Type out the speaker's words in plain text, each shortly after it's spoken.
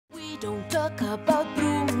don't talk about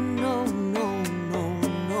Bruno, no, no,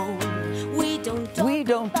 no. We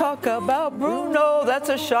don't talk about Bruno. That's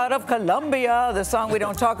a shot of Colombia. The song We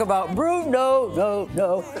Don't Talk About Bruno, no,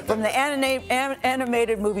 no. From the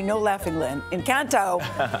animated movie No Laughing Lin, Encanto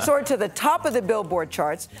soared to the top of the Billboard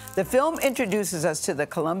charts. The film introduces us to the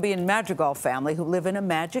Colombian Madrigal family who live in a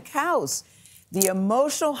magic house. The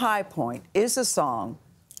emotional high point is the song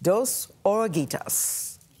Dos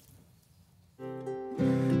Oruguitas.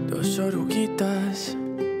 Dos oruguitas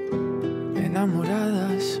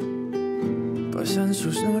enamoradas pasan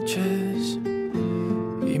sus noches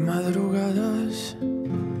y madrugadas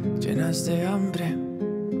llenas de hambre,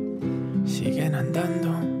 siguen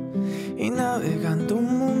andando y navegando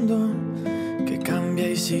un mundo que cambia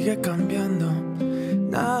y sigue cambiando,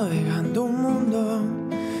 navegando un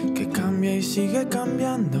mundo que cambia y sigue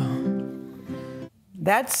cambiando.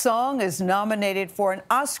 That song is nominated for an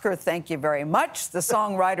Oscar, thank you very much. The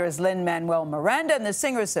songwriter is Lin-Manuel Miranda and the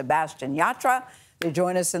singer is Sebastián Yatra. They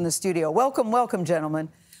join us in the studio. Welcome, welcome, gentlemen.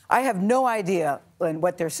 I have no idea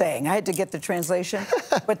what they're saying. I had to get the translation.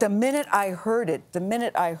 But the minute I heard it,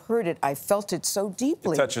 I felt it so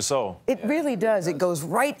deeply. It touched your soul. It really does. It goes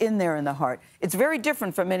right in there in the heart. It's very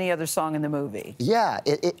different from any other song in the movie. Yeah,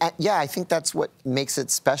 I think that's what makes it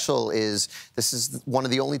special is this is one of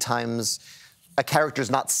the only times a character's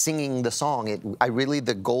not singing the song.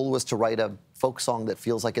 The goal was to write a folk song that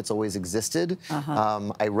feels like it's always existed.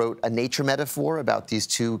 I wrote a nature metaphor about these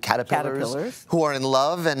two caterpillars who are in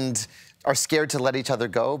love and are scared to let each other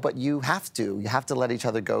go, but you have to let each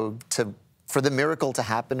other go for the miracle to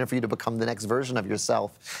happen and for you to become the next version of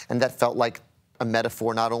yourself. And that felt like a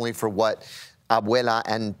metaphor not only for what Abuela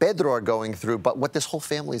and Pedro are going through, but what this whole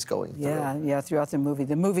family is going through. Yeah, throughout the movie.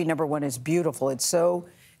 The movie, number one, is beautiful.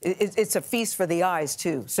 It's a feast for the eyes,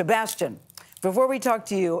 too. Sebastián, before we talk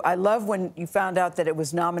to you, I love when you found out that it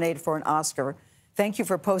was nominated for an Oscar. Thank you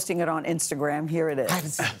for posting it on Instagram. Here it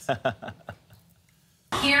is.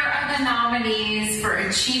 Here are the nominees for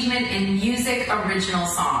Achievement in Music Original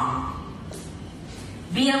Song.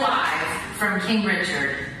 Be Alive from King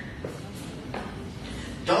Richard.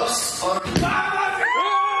 Dos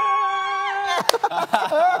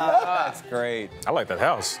That's great. I like that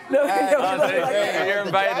house. You're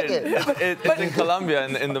invited. It's in Colombia,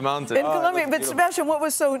 in the mountains. In Colombia. But Sebastián, what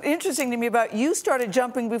was so interesting to me about you started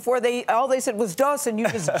jumping before all they said was dos, and you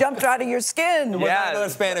just jumped out of your skin. Yeah, another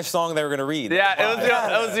Spanish song they were going to read. Yeah,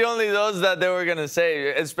 it was the only dos that they were going to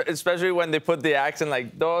say, especially when they put the accent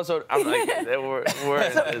like dos. Or, I'm like,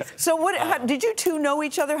 we're So did you two know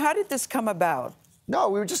each other? How did this come about? No,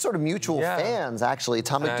 we were just sort of mutual fans, actually.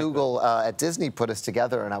 Tom McDougall at Disney put us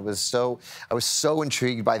together, and I was so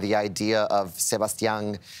intrigued by the idea of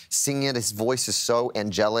Sebastián singing it. His voice is so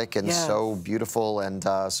angelic and so beautiful, and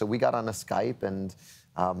so we got on a Skype, and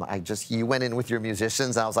you went in with your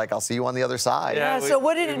musicians, and I was like, I'll see you on the other side. Yeah, so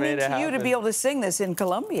what did it mean to you to be able to sing this in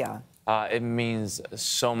Colombia? It means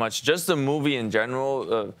so much. Just the movie in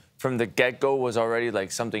general, from the get-go, was already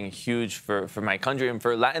like something huge for my country and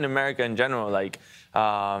for Latin America in general. Like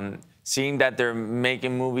seeing that they're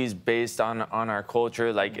making movies based on our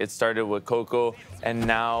culture, like it started with Coco, and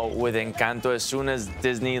now with Encanto. As soon as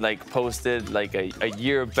Disney posted a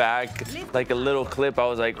year back a little clip, I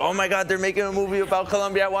was like, oh my God, they're making a movie about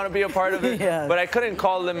Colombia. I want to be a part of it. But I couldn't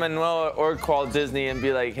call Lin-Manuel or call Disney and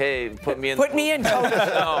be like, hey, put me in. Put me in.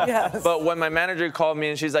 No. But when my manager called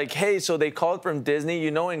me and she's like, hey, so they called from Disney, you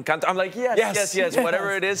know Encanto? I'm like, yes.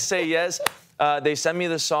 Whatever it is, say yes. They sent me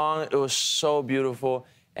the song. It was so beautiful,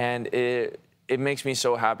 and it makes me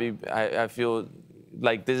so happy. I feel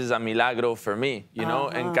like this is a milagro for me, you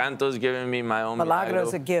know? Encanto's giving me my own milagro.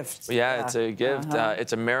 Milagro's a gift. Yeah, it's a gift.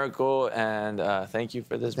 It's a miracle, and thank you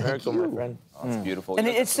for this miracle, my friend. Oh, it's beautiful. And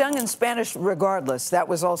it's sung in Spanish regardless. That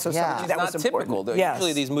was also something that was important. Typical.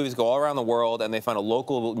 Usually these movies go all around the world, and they find a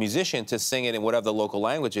local musician to sing it in whatever the local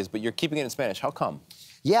language is, but you're keeping it in Spanish. How come?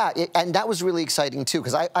 Yeah, and that was really exciting, too,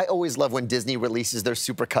 because I always love when Disney releases their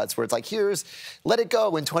supercuts where it's like, here's Let It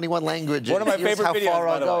Go in 21 languages. One of my favorite videos, How Far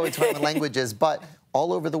I'll Go in 21 languages. But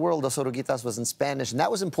all over the world, Dos Oruguitas was in Spanish. And that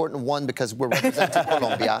was important, one, because we're representing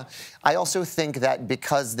Colombia. I also think that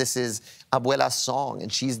because this is Abuela's song, and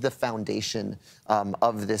she's the foundation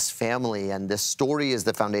of this family, and this story is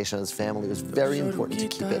the foundation of this family, it was very important to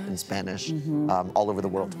keep it in Spanish all over the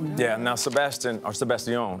world. Yeah, now Sebastián.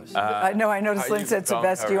 I know, I noticed Lin said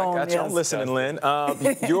Sebastián. I'm listening, Lin.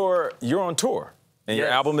 You're on tour, and your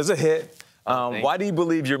album is a hit. Why do you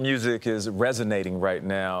believe your music is resonating right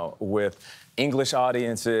now with English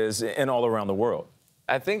audiences and all around the world?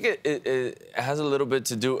 I think it has a little bit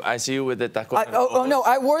to do. I see you with the tacones. Oh no,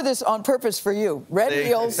 I wore this on purpose for you. Red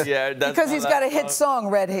heels. Yeah, that's because he's got a hit song,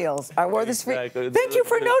 Red Heels. I wore this for you. Thank you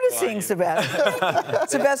for noticing, Sebastian.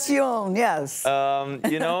 Sebastián, yes.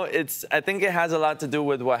 You know, I think it has a lot to do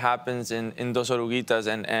with what happens in Dos Oruguitas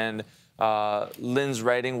and Lin's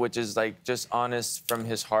writing, which is like just honest from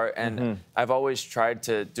his heart. And I've always tried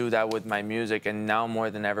to do that with my music, and now more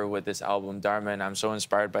than ever with this album, Dharma. And I'm so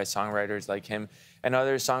inspired by songwriters like him and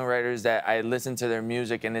other songwriters that I listen to their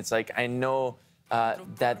music, and it's like I know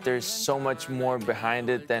that there's so much more behind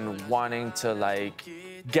it than wanting to like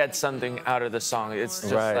get something out of the song. It's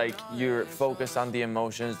just like you're focused on the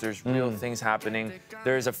emotions. There's real things happening.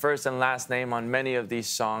 There's a first and last name on many of these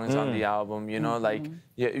songs on the album. You know, like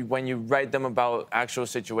when you write them about actual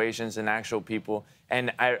situations and actual people.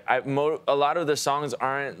 And a lot of the songs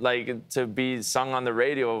aren't like to be sung on the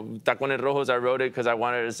radio. Tacones Rojos, I wrote it because I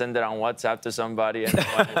wanted to send it on WhatsApp to somebody and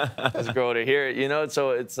I wanted this girl to hear it, you know?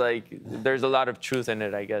 So it's like, there's a lot of truth in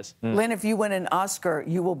it, I guess. Lin, if you win an Oscar,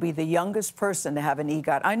 you will be the youngest person to have an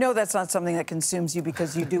EGOT. I know that's not something that consumes you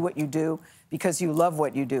because you do what you do, because you love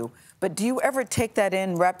what you do. But do you ever take that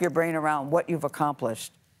in, wrap your brain around what you've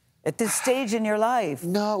accomplished at this stage in your life?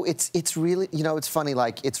 No, it's really, you know, it's funny,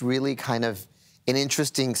 like, it's really kind of an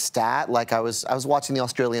interesting stat. Like I was watching the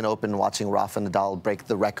Australian Open, watching Rafa Nadal break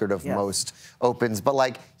the record of most opens, but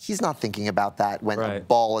like he's not thinking about that when a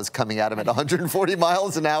ball is coming at him at 140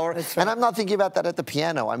 miles an hour. And I'm not thinking about that at the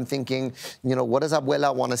piano. I'm thinking, you know, what does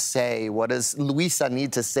Abuela want to say? What does Luisa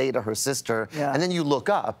need to say to her sister? And then you look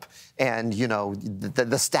up and, you know,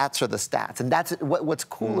 the stats are the stats. And that's what's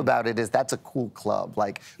cool about it is that's a cool club.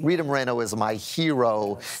 Like Rita Moreno is my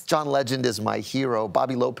hero. John Legend is my hero.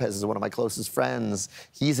 Bobby Lopez is one of my closest friends.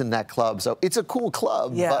 He's in that club. So it's a cool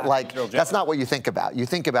club, but like that's not what you think about. You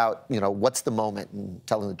think about, you know, what's the moment and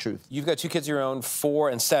telling the truth. You've got two kids of your own, 4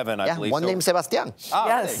 and 7, I believe. One named Sebastián. Oh,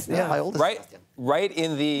 yes. really? My oldest. Right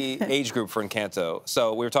in the age group for Encanto.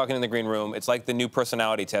 So we were talking in the green room. It's like the new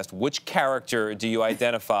personality test. Which character do you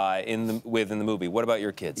identify with in the movie? What about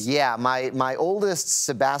your kids? Yeah, my oldest,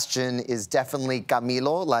 Sebastian, is definitely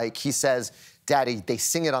Camilo. Like he says, Daddy, they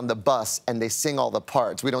sing it on the bus and they sing all the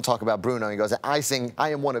parts. We don't talk about Bruno. He goes, I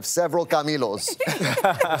am one of several Camilos. Sings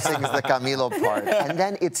the Camilo part. And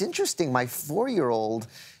then it's interesting, my 4-year-old,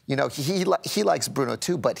 you know, he likes Bruno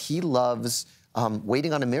too, but he loves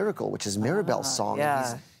Waiting on a Miracle, which is Mirabel's song.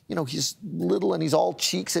 Yeah. And you know, he's little and he's all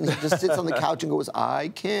cheeks and he just sits on the couch and goes, I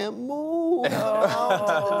can't move.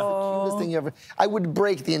 The cutest thing you ever. I would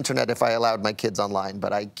break the internet if I allowed my kids online,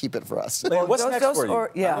 but I keep it for us. What's next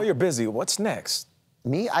for you? I know you're busy. What's next?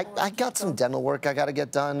 Me? I got some dental work I got to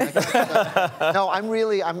get done. No, I'm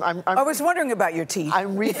really. I was wondering about your teeth.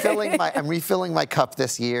 I'm refilling my cup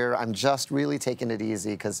this year. I'm just really taking it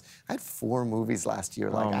easy because I had 4 movies last year.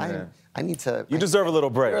 Like I need to. You deserve a little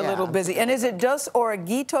break. You're a little busy. And is it Dos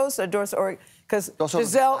Oruguitos or Dos Oruguitas? Because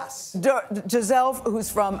Giselle, who's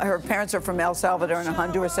from, her parents are from El Salvador and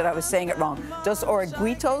Honduras, said I was saying it wrong. Dos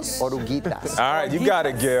Oruguitos? Oruguitas. All right, you got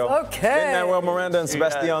it, Gayle. Okay. Lin-Manuel, Miranda, and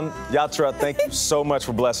Sebastián Yatra, thank you so much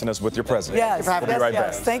for blessing us with your presence. Yes, we'll be right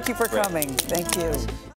back. Thank you for coming. Thank you.